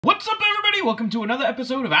What's up, everybody? Welcome to another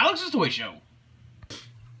episode of Alex's Toy Show.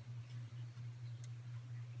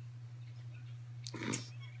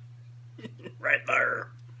 Right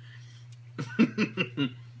there. You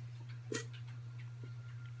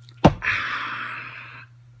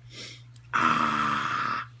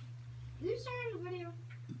started a video.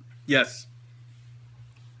 Yes.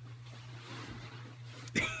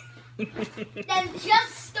 Then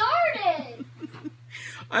just started.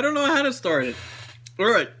 I don't know how to start it. All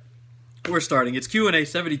right, we're starting. It's Q&A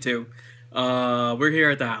 72. We're here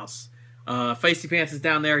at the house. Feisty Pants is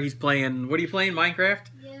down there. He's playing. What are you playing? Minecraft.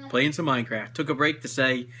 Yeah. Playing some Minecraft. Took a break to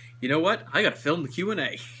say, you know what? I gotta film the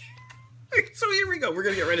Q&A. So here we go. We're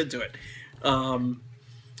gonna get right into it.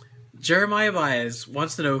 Jeremiah Baez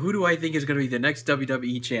wants to know, who do I think is going to be the next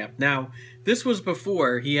WWE champ? Now, this was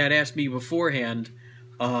before he had asked me beforehand,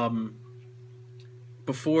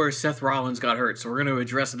 before Seth Rollins got hurt. So we're going to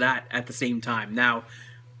address that at the same time. Now,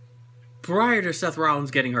 prior to Seth Rollins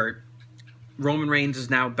getting hurt, Roman Reigns is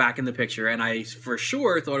now back in the picture, and I for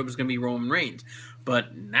sure thought it was going to be Roman Reigns.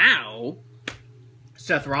 But now,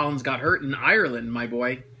 Seth Rollins got hurt in Ireland, my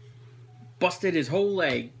boy. Busted his whole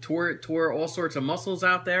leg, tore all sorts of muscles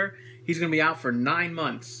out there. He's going to be out for 9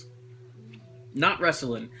 months. Not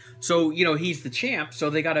wrestling. So, you know, he's the champ, so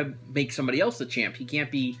they got to make somebody else the champ. He can't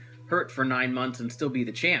be hurt for 9 months and still be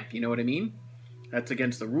the champ. You know what I mean? That's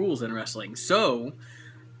against the rules in wrestling. So,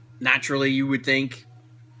 naturally, you would think,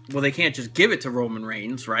 well, they can't just give it to Roman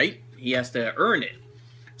Reigns, right? He has to earn it.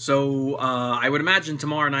 So, I would imagine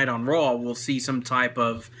tomorrow night on Raw, we'll see some type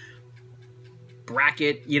of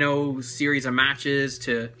bracket, you know, series of matches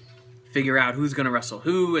to figure out who's going to wrestle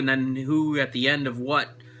who, and then who at the end of what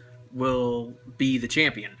will be the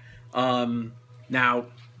champion. Now,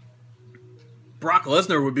 Brock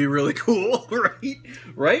Lesnar would be really cool, right?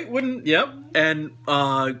 Right? Wouldn't? Yep. And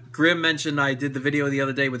Grim mentioned, I did the video the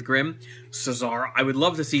other day with Grim. Cesaro. I would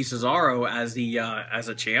love to see Cesaro as the as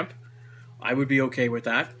a champ. I would be okay with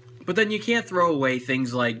that. But then you can't throw away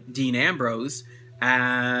things like Dean Ambrose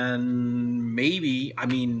and maybe, I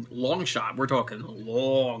mean, long shot. We're talking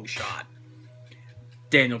long shot.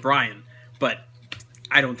 Daniel Bryan. But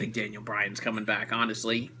I don't think Daniel Bryan's coming back,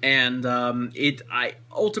 honestly. And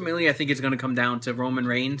ultimately, I think it's going to come down to Roman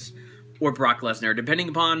Reigns or Brock Lesnar, depending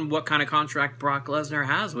upon what kind of contract Brock Lesnar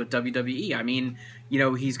has with WWE. I mean, you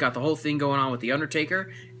know, he's got the whole thing going on with The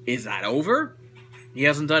Undertaker. Is that over? He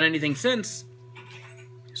hasn't done anything since.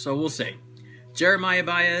 So we'll see. Jeremiah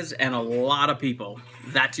Baez and a lot of people.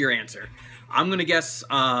 That's your answer. I'm gonna guess.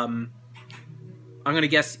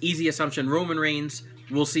 Easy assumption. Roman Reigns.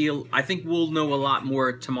 We'll see. I think we'll know a lot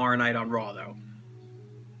more tomorrow night on Raw, though.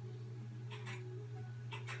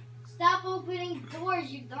 Stop opening doors,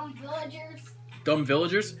 you dumb villagers. Dumb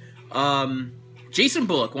villagers. Jason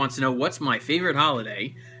Bullock wants to know, what's my favorite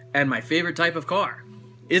holiday and my favorite type of car.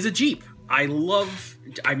 Is a Jeep. I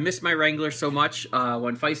miss my Wrangler so much.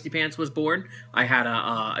 When Feisty Pants was born, I had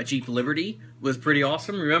a Jeep Liberty. It was pretty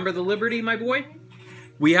awesome. Remember the Liberty, my boy?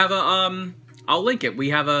 We have a, I'll link it.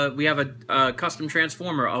 We have a custom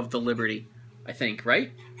transformer of the Liberty, I think,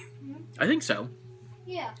 right? Mm-hmm. I think so.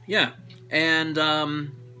 Yeah. Yeah. And,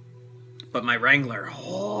 but my Wrangler,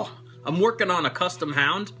 I'm working on a custom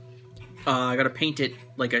Hound. I gotta paint it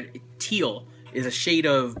like a teal. Is a shade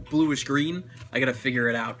of bluish green. I gotta figure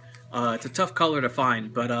it out. It's a tough color to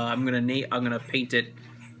find, but I'm gonna paint it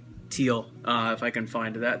teal if I can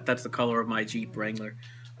find it. That's the color of my Jeep Wrangler.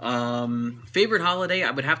 Favorite holiday,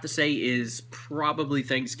 I would have to say, is probably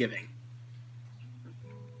Thanksgiving.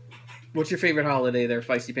 What's your favorite holiday there,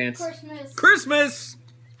 Feisty Pants? Christmas. Christmas!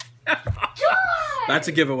 That's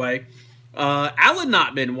a giveaway. Alan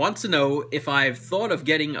Notman wants to know if I've thought of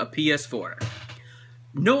getting a PS4.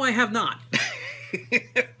 No, I have not.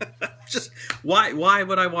 Just why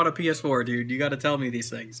would I want a PS4, dude? You got to tell me these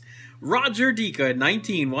things. Roger Dika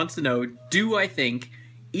 19 wants to know, do I think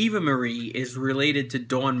Eva Marie is related to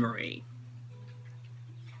Dawn Marie?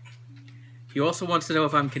 He also wants to know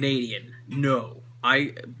if I'm Canadian. No.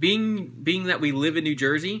 Being that we live in New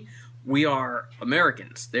Jersey, we are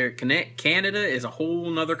Americans. Canada is a whole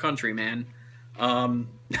nother country, man.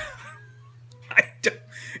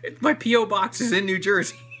 My P.O. box is in New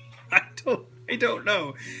Jersey. I don't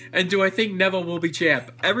know. And do I think Neville will be champ?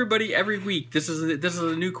 Everybody, every week, this is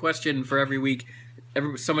a new question for every week.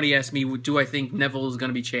 Somebody asked me, do I think Neville is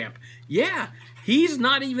going to be champ? Yeah, he's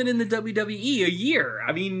not even in the WWE a year.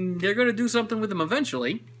 I mean, they're going to do something with him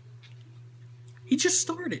eventually. He just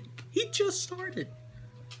started.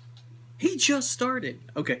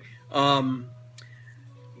 Okay.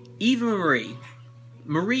 Eva Marie.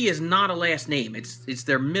 Marie is not a last name. It's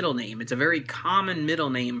their middle name. It's a very common middle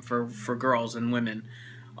name for girls and women.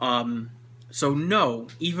 So no,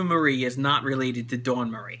 Eva Marie is not related to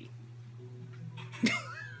Dawn Marie.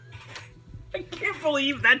 I can't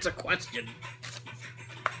believe that's a question.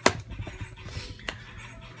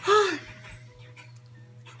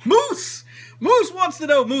 Moose! Moose wants to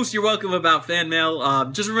know. Moose, you're welcome about fan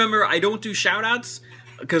mail. Just remember, I don't do shout-outs,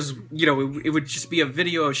 because, you know, it would just be a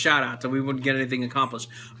video of shout-outs, and we wouldn't get anything accomplished.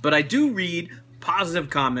 But I do read positive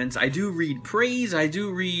comments. I do read praise. I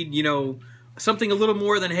do read, you know, something a little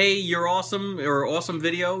more than, hey, you're awesome, or awesome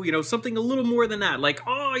video. You know, something a little more than that. Like,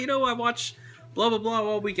 oh, you know, I watch blah, blah, blah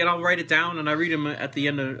all week, and I'll write it down, and I read them at the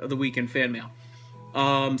end of the week in fan mail.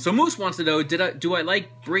 So Moose wants to know, do I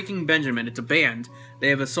like Breaking Benjamin? It's a band. They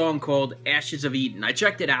have a song called Ashes of Eden. I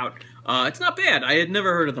checked it out. It's not bad. I had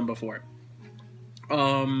never heard of them before.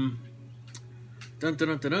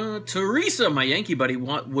 Teresa, my Yankee buddy,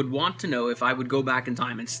 would want to know if I would go back in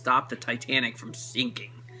time and stop the Titanic from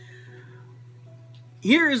sinking.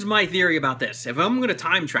 Here's my theory about this. If I'm going to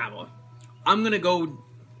time travel, I'm going to go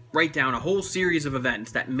write down a whole series of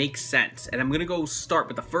events that make sense. And I'm going to go start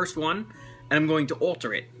with the first one, and I'm going to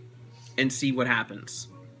alter it and see what happens.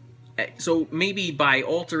 So maybe by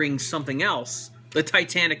altering something else, the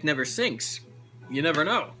Titanic never sinks. You never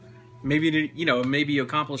know. Maybe, you know, maybe you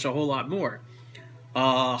accomplish a whole lot more.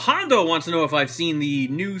 Hondo wants to know if I've seen the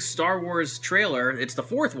new Star Wars trailer. It's the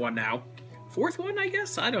 4th one now. 4th one, I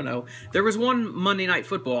guess? I don't know. There was one Monday Night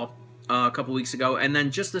Football a couple weeks ago, and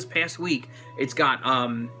then just this past week, it's got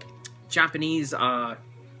Japanese,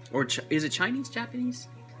 is it Chinese Japanese?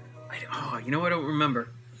 You know, I don't remember.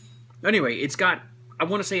 Anyway, it's got, I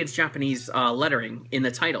want to say it's Japanese lettering in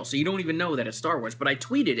the title, so you don't even know that it's Star Wars, but I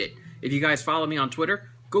tweeted it. If you guys follow me on Twitter,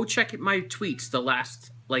 go check my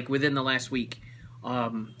tweets within the last week.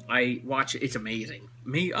 I watch it. It's amazing.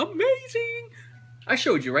 Amazing! I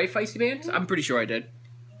showed you, right, Feisty Pants? I'm pretty sure I did.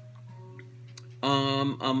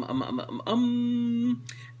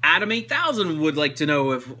 Adam 8000 would like to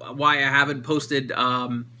know why I haven't posted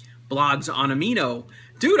blogs on Amino.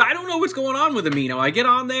 Dude, I don't know what's going on with Amino. I get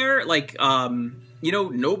on there, like, you know,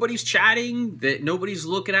 nobody's chatting, nobody's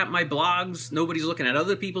looking at my blogs, nobody's looking at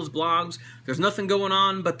other people's blogs. There's nothing going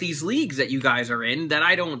on but these leagues that you guys are in that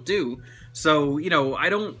I don't do. So, you know,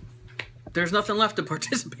 there's nothing left to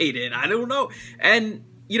participate in. I don't know. And,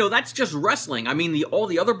 you know, that's just wrestling. I mean, all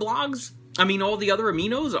the other blogs, all the other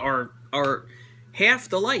Aminos are half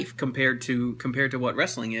the life compared to what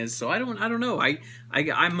wrestling is. So I don't know.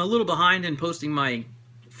 I'm a little behind in posting my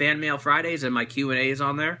Fan Mail Fridays and my Q&As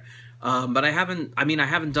on there. But I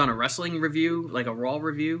haven't done a wrestling review, like a Raw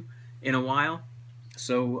review, in a while.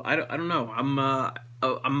 So I don't know.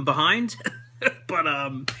 I'm behind,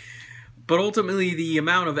 but ultimately the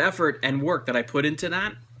amount of effort and work that I put into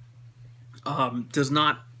that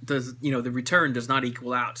the return does not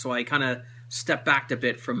equal out. So I kind of step back a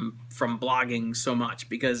bit from blogging so much,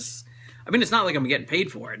 because it's not like I'm getting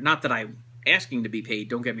paid for it. Not that I'm asking to be paid,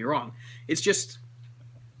 don't get me wrong. It's just,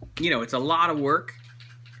 it's a lot of work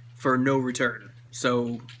for no return.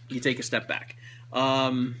 So you take a step back.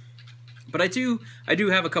 But I do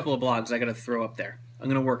have a couple of blogs I got to throw up there. I'm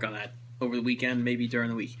going to work on that over the weekend, maybe during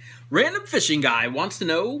the week. Random Fishing Guy wants to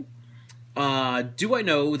know, do I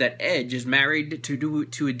know that Edge is married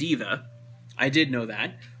to a diva? I did know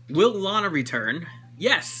that. Will Lana return?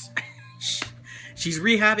 Yes. She's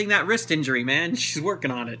rehabbing that wrist injury, man. She's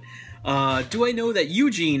working on it. Do I know that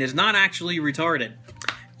Eugene is not actually retarded?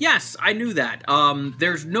 Yes, I knew that.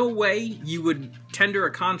 There's no way you would tender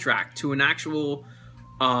a contract to an actual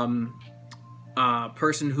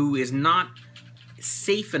person who is not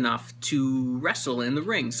safe enough to wrestle in the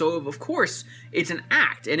ring. So, of course, it's an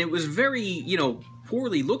act, and it was very,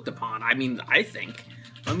 poorly looked upon. I think.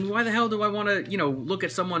 Why the hell do I want to, look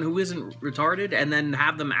at someone who isn't retarded and then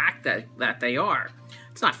have them act that they are?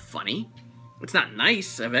 It's not funny. It's not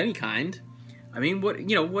nice of any kind.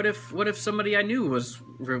 What if somebody I knew was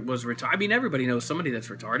retarded? Everybody knows somebody that's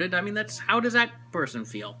retarded. How does that person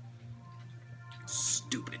feel?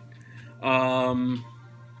 Stupid. But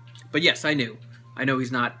yes, I knew. I know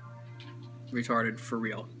he's not retarded for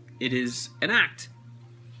real. It is an act.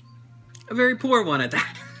 A very poor one at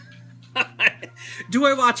that. Do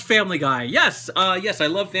I watch Family Guy? Yes. Yes, I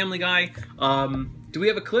love Family Guy. Do we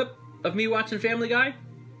have a clip of me watching Family Guy?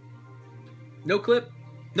 No clip?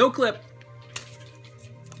 No clip.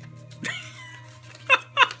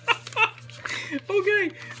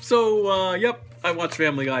 Okay. So, yep. I watch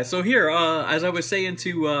Family Guy. So here, as I was saying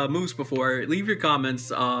to Moose before, leave your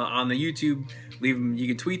comments on the YouTube. Leave them. You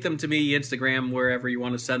can tweet them to me, Instagram, wherever you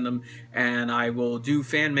want to send them, and I will do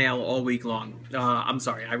fan mail all week long. I'm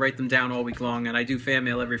sorry, I write them down all week long, and I do fan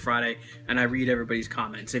mail every Friday, and I read everybody's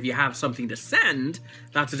comments. If you have something to send,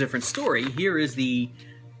 that's a different story. Here is the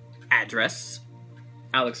address: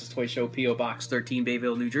 Alex's Toy Show, P.O. Box 13,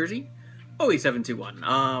 Bayville, New Jersey,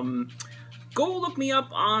 08721. Go look me up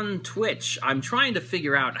on Twitch. I'm trying to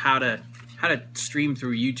figure out how to stream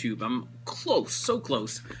through YouTube. I'm close, so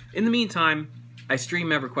close. In the meantime, I stream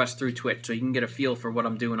EverQuest through Twitch, so you can get a feel for what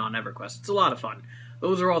I'm doing on EverQuest. It's a lot of fun.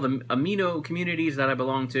 Those are all the amino communities that I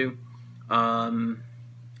belong to. Instagram,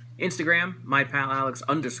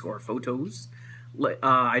 mypalalex_photos.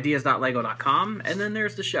 Ideas.lego.com. And then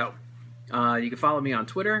there's the show. You can follow me on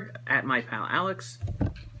Twitter, at mypalalex.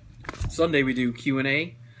 Sunday we do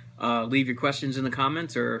Q&A. Leave your questions in the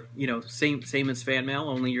comments, or, you know, same as fan mail,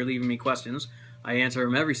 only you're leaving me questions. I answer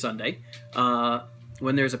them every Sunday.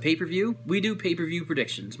 When there's a pay-per-view, we do pay-per-view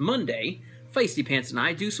predictions. Monday, Feisty Pants and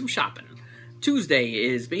I do some shopping. Tuesday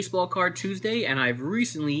is Baseball Card Tuesday, and I've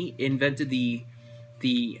recently invented the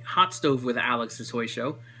hot stove with Alex's Toy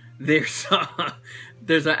Show. There's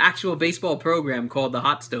an actual baseball program called the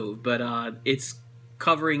Hot Stove, but it's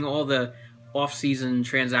covering all the off-season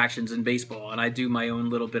transactions in baseball, and I do my own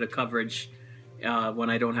little bit of coverage when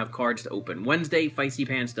I don't have cards to open. Wednesday, Feisty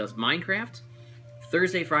Pants does Minecraft.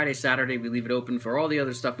 Thursday, Friday, Saturday, we leave it open for all the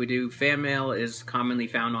other stuff we do. Fan mail is commonly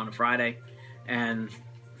found on a Friday, and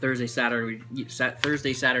Thursday, Saturday,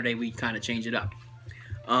 we kind of change it up.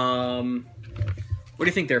 What do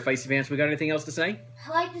you think there, Feisty Pants? We got anything else to say?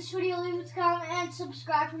 Like this video, leave a comment, and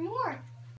subscribe for more.